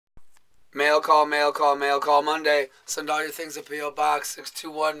mail call Monday. Send all your things to P.O. Box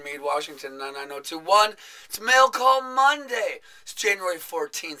 621 Meade, Washington 99021. It's Mail Call Monday. It's January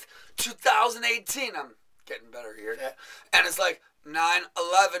 14th, 2018. I'm getting better here. And it's like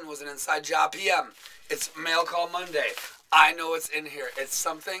 9/11 was an inside job PM. It's Mail Call Monday. I know what's in here. It's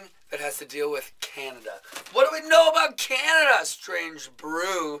something that has to deal with Canada. What do we know about Canada? Strange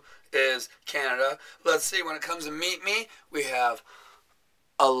Brew is Canada. Let's see. When it comes to Meet Me, we have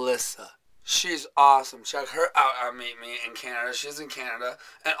Alyssa. She's awesome. Check her out on Meet Me in Canada. She's in Canada.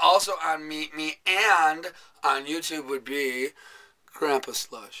 And also on Meet Me and on YouTube would be Grandpa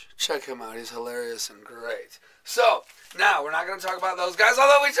Slush. Check him out. He's hilarious and great. So, now, we're not going to talk about those guys,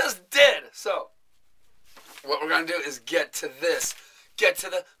 although we just did. So, what we're going to do is get to this. Get to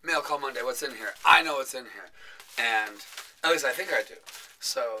the Mail Call Monday. What's in here? I know what's in here. And, at least I think I do.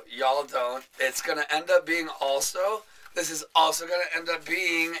 So, y'all don't. It's going to end up being also... This is also going to end up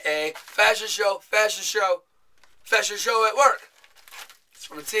being a fashion show at work. It's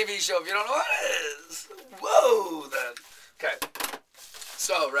from a TV show if you don't know what it is. Whoa, then. Okay.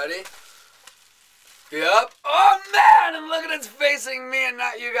 So, ready? Yep. Oh, man, and look at it's facing me and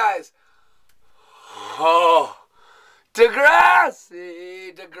not you guys. Oh,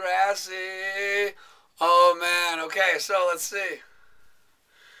 Degrassi. Oh, man. Okay, so let's see.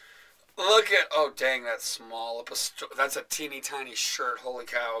 Look at, oh dang, that's small. That's a teeny tiny shirt. Holy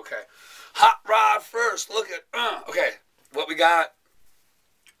cow, okay. Hot Rod first. Look at, okay, what we got?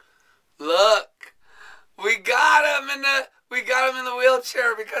 Look, we got him in the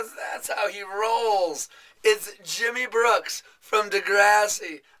wheelchair because that's how he rolls. It's Jimmy Brooks from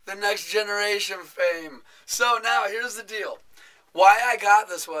Degrassi, the Next Generation fame. So now here's the deal. Why I got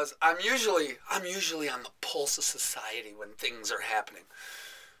this was I'm usually on the pulse of society when things are happening.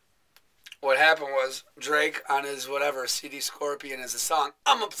 What happened was Drake on his whatever CD Scorpion is a song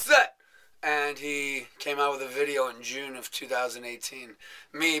I'm Upset, and he came out with a video in June of 2018.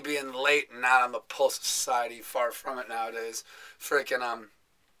 Me being late and not on the pulse of society, far from it nowadays. Freaking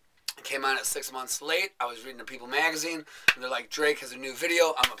came on at 6 months late. I was reading the People magazine and they're like, Drake has a new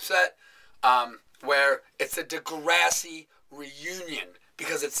video, I'm Upset, where it's a Degrassi reunion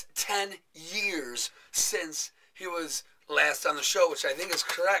because it's 10 years since he was last on the show, which I think is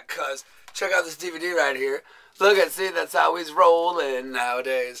correct because check out this DVD right here. Look at, see, that's how he's rolling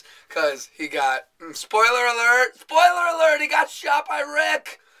nowadays. Because he got, spoiler alert, he got shot by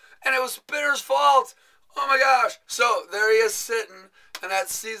Rick. And it was Spitter's fault. Oh my gosh. So there he is sitting, and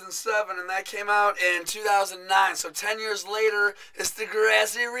that's season 7, and that came out in 2009. So 10 years later, it's the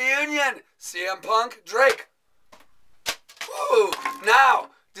Degrassi reunion. CM Punk, Drake. Woo! Now,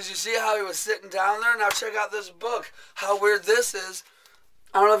 did you see how he was sitting down there? Now check out this book. How weird this is.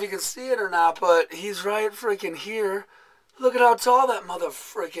 I don't know if you can see it or not, but he's right freaking here. Look at how tall that mother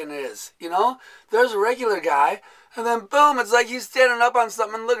freaking is. You know? There's a regular guy, and then boom, it's like he's standing up on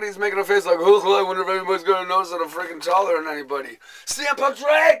something, and look at he's making a face like, oh, I wonder if anybody's going to notice that I'm freaking taller than anybody. CM Punk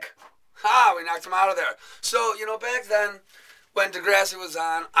Drake! Ha! We knocked him out of there. So, you know, back then, when Degrassi was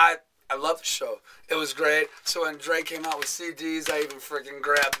on, I loved the show. It was great. So when Drake came out with CDs, I even freaking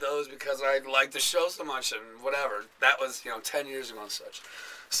grabbed those because I liked the show so much and whatever. That was, 10 years ago and such.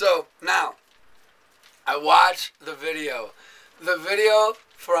 So now, I watched the video. The video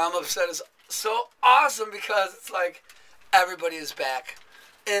for I'm Upset is so awesome because it's like everybody is back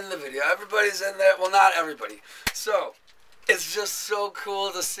in the video. Everybody's in there. Well, not everybody. So it's just so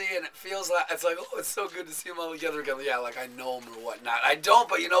cool to see, and it feels like, it's like, oh, it's so good to see them all together again. Yeah, like I know them or whatnot. I don't,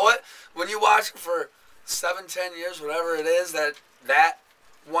 but you know what? When you watch it for 7, 10 years, whatever it is that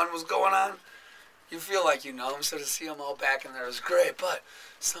one was going on, you feel like you know them, so to see them all back in there is great, but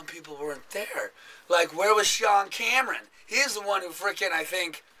some people weren't there. Like, where was Sean Cameron? He's the one who freaking, I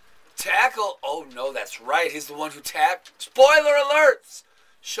think, tackled, oh no, that's right, he's the one who spoiler alerts!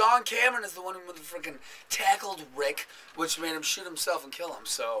 Sean Cameron is the one who freaking tackled Rick, which made him shoot himself and kill him.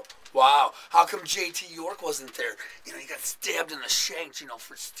 So, wow. How come JT York wasn't there? You know, he got stabbed in the shank,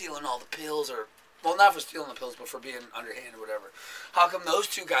 for stealing all the pills or... Well, not for stealing the pills, but for being underhand or whatever. How come those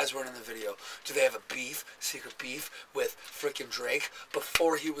two guys weren't in the video? Do they have a beef, secret beef, with frickin' Drake?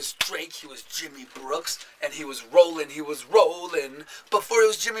 Before he was Drake, he was Jimmy Brooks, and he was rolling. Before he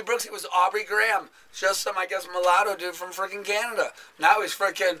was Jimmy Brooks, he was Aubrey Graham. Just some, I guess, mulatto dude from frickin' Canada. Now he's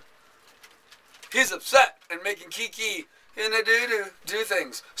he's upset and making kiki in the do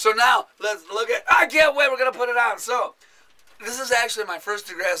things. So now, let's look at, I can't wait, we're going to put it on. So, this is actually my first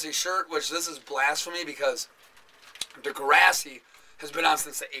Degrassi shirt, which this is blasphemy because Degrassi has been on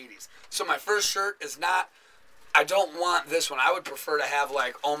since the 80s. So my first shirt is not, I don't want this one. I would prefer to have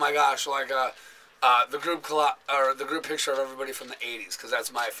like, oh my gosh, like a the group the group picture of everybody from the 80s, because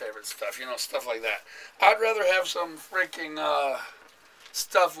that's my favorite stuff. You know, stuff like that. I'd rather have some freaking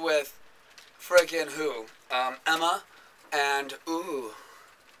stuff with freaking who? Emma and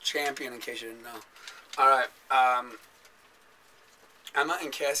Champion, in case you didn't know. All right, Emma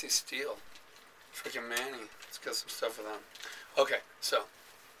and Cassie Steele, freaking Manny. Let's get some stuff with them. Okay, so.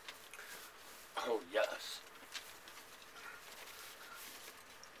 Oh yes.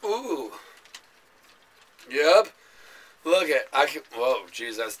 Ooh. Yep. Look at I can. Whoa,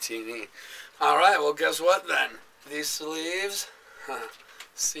 geez, that's teeny. All right. Well, guess what then? These sleeves,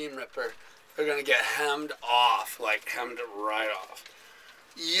 seam ripper. They're gonna get hemmed off, like hemmed right off.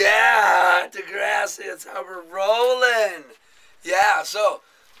 Yeah, Degrassi. That's how we're rolling. Yeah. So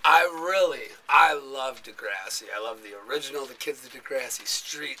I love Degrassi. I love the original, the Kids of Degrassi,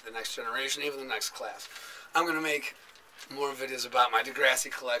 Street, the Next Generation, even the Next Class. I'm gonna make more videos about my Degrassi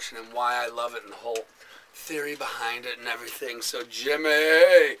collection and why I love it and the whole theory behind it and everything. So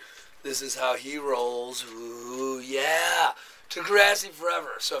Jimmy, this is how he rolls. Ooh, yeah. Degrassi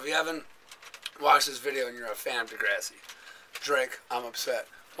forever. So if you haven't watched this video and you're a fan of Degrassi, Drake, I'm upset.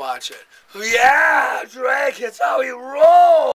 Watch it. Yeah, Drake, it's how he rolls.